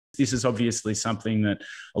this is obviously something that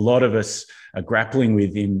a lot of us are grappling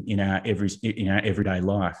with in our everyday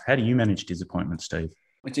life. How do you manage disappointment, Steve?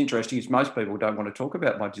 It's interesting is most people don't want to talk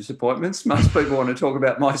about my disappointments. Most people want to talk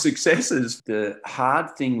about my successes. The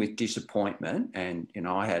hard thing with disappointment, and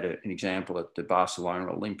I had an example at the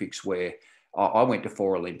Barcelona Olympics where I went to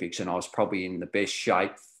 4 Olympics and I was probably in the best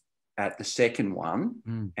shape at the second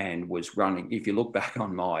one and was running. If you look back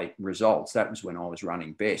on my results, that was when I was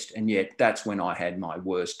running best. And yet that's when I had my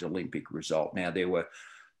worst Olympic result. Now, there were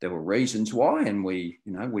reasons why, and we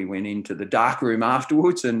went into the dark room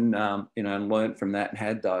afterwards and learned from that and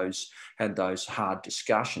had those hard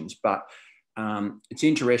discussions. But it's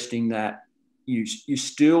interesting that you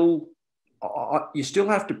still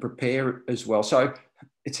have to prepare as well. So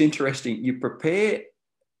it's interesting, you prepare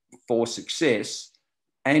for success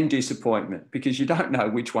and disappointment because you don't know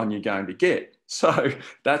which one you're going to get. So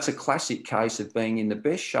that's a classic case of being in the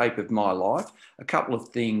best shape of my life, a couple of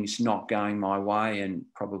things not going my way, and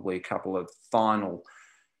probably a couple of final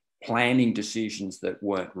planning decisions that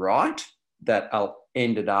weren't right that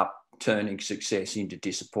ended up turning success into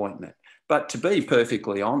disappointment. But to be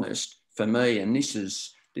perfectly honest, for me, and this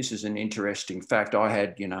is an interesting fact, I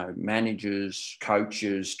had, managers,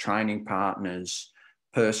 coaches, training partners,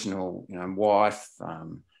 personal, wife,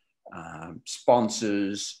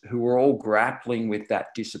 sponsors who were all grappling with that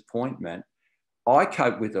disappointment. I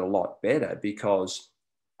cope with it a lot better because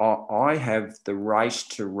I have the race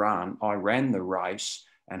to run. I ran the race,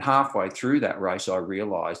 and halfway through that race, I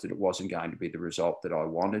realized that it wasn't going to be the result that I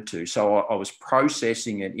wanted to. So I was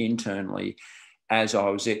processing it internally as I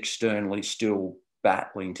was externally still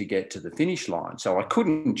battling to get to the finish line. So I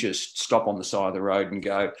couldn't just stop on the side of the road and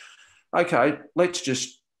go, okay, let's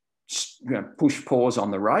just push pause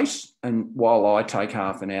on the race, and while I take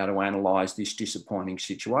half an hour to analyse this disappointing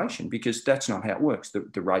situation, because that's not how it works.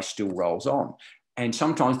 The race still rolls on. And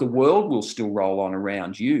sometimes the world will still roll on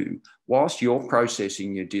around you. Whilst you're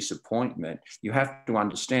processing your disappointment, you have to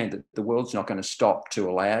understand that the world's not going to stop to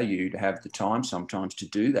allow you to have the time sometimes to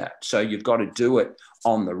do that. So you've got to do it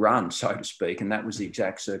on the run, so to speak. And that was the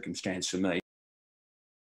exact circumstance for me.